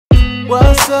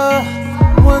What's up?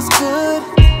 What's good?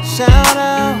 Shout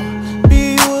out,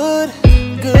 be Wood.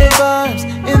 Good vibes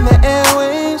in the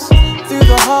airwaves, through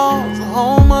the halls,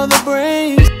 home of the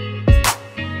Braves.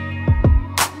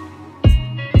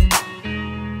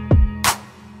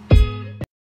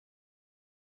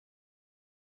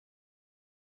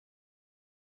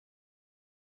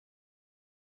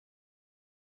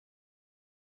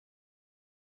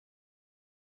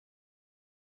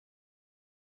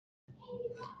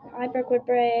 Hi, Brookwood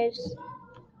Braves.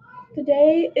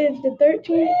 Today is the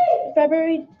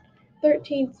February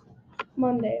 13th,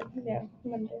 Monday. Yeah,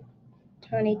 Monday.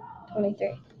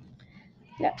 2023.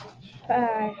 Yeah.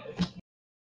 Bye.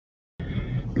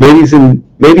 Ladies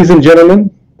and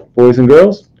gentlemen, boys and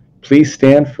girls, please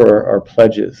stand for our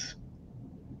pledges.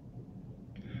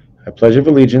 I pledge of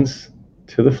allegiance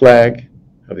to the flag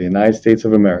of the United States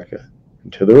of America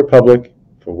and to the republic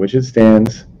for which it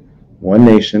stands, one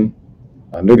nation,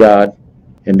 under God,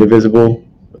 indivisible,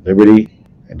 with liberty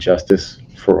and justice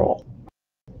for all.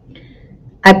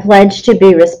 I pledge to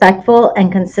be respectful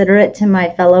and considerate to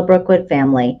my fellow Brookwood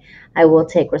family. I will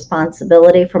take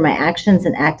responsibility for my actions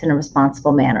and act in a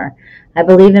responsible manner. I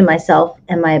believe in myself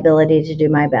and my ability to do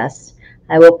my best.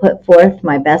 I will put forth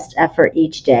my best effort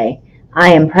each day.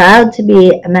 I am proud to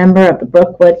be a member of the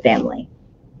Brookwood family.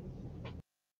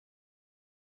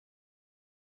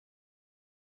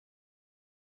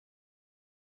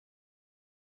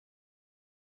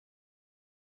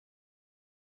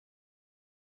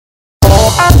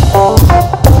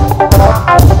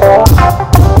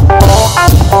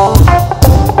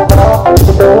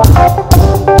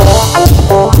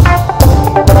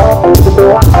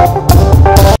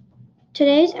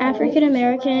 Today's African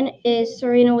American is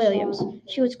Serena Williams.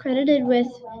 She was credited with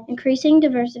increasing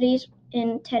diversities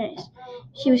in tennis.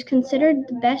 She was considered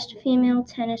the best female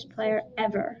tennis player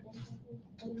ever.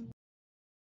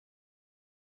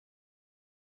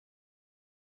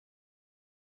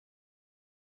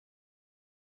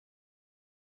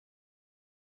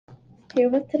 Here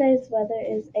with today's weather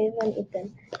is Ava and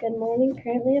Ethan. Good morning.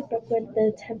 Currently at Brookwood,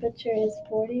 the temperature is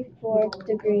 44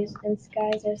 degrees and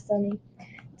skies are sunny.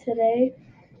 Today,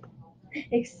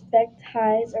 expect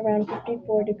highs around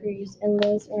 54 degrees and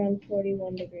lows around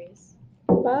 41 degrees.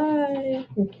 Bye.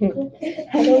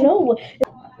 I don't know.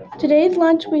 Today's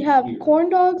lunch we have corn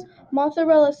dogs,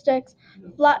 mozzarella sticks,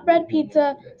 flatbread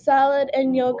pizza, salad,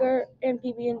 and yogurt and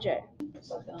PB&J.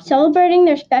 Celebrating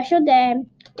their special day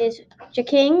is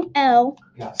Jaking L,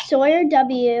 Sawyer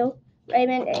W,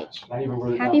 Raymond H.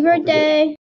 Happy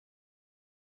birthday!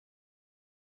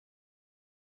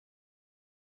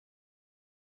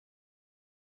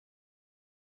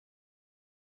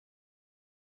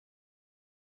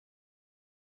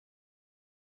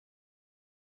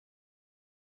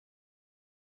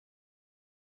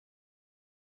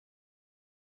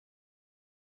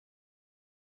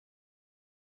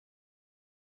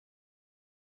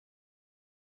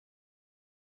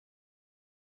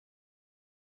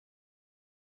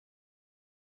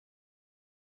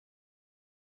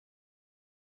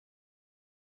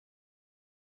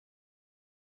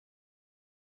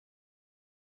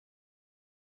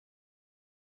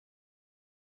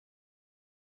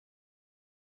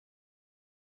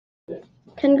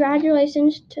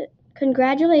 Congratulations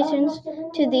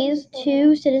to these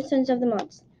two citizens of the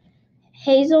month,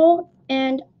 Hazel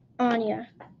and Anya.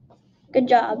 Good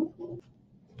job.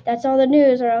 That's all the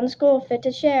news around the school fit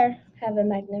to share. Have a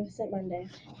magnificent Monday.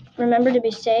 Remember to be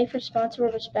safe,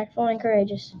 responsible, respectful, and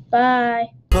courageous.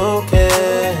 Bye. Cool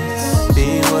kids,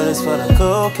 be with us for the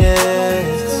cool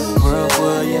kids.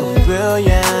 Brookwood, yeah, we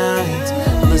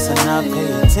brilliant. Listen up,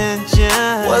 pay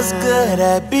attention. What's good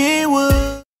at Be Wood?